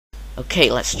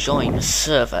Okay, let's join the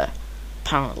server.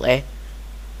 Apparently,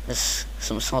 there's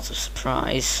some sort of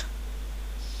surprise.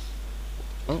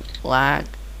 Oh, lag.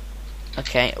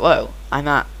 Okay, whoa, I'm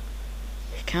at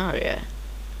Icaria.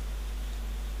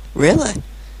 Really?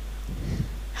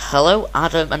 Hello,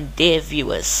 Adam and dear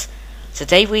viewers.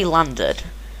 Today we landed.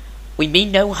 We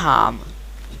mean no harm.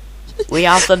 We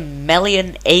are the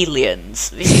Melion aliens.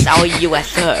 This is our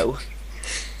UFO.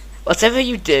 Whatever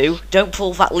you do, don't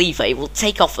pull that lever. It will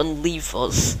take off and leave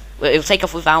us. It will take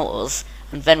off without us,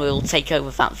 and then we will take over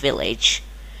that village.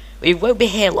 We won't be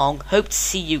here long. Hope to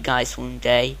see you guys one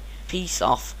day. Peace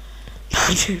off.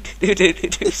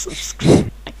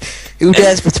 Subscribe. Who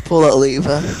dares me to pull that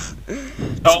lever?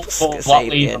 Don't pull that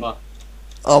lever.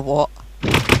 Or what?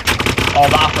 Oh,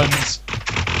 that happens.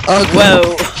 Oh,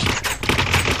 Whoa.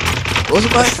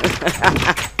 Wasn't mine?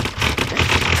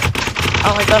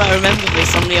 Oh my god, I remember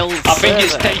this on the old I think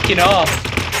it's server. taking off.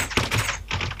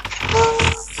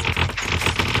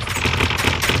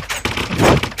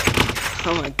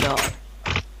 Oh my god.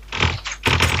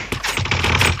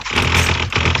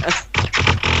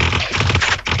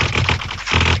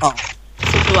 Oh.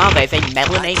 So who are they? Are they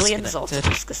Melon That's aliens or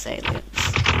connected. Tobuscus aliens?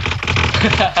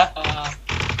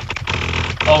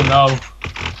 Oh no.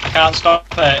 I can't stop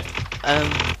it.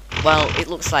 Well, it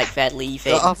looks like they're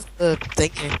leaving. Got off the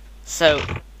thingy. So,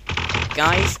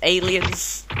 guys,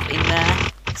 aliens in there,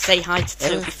 say hi to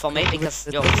Toby Yeah, for me because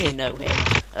the you obviously thingy. know him.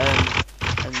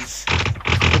 And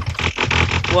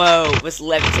whoa, there's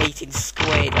levitating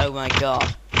squid. Oh my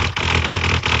god.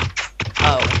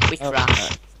 Oh, we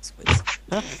crashed.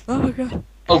 Oh my god.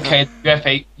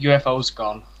 Okay, UFO's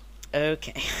gone.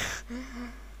 Okay.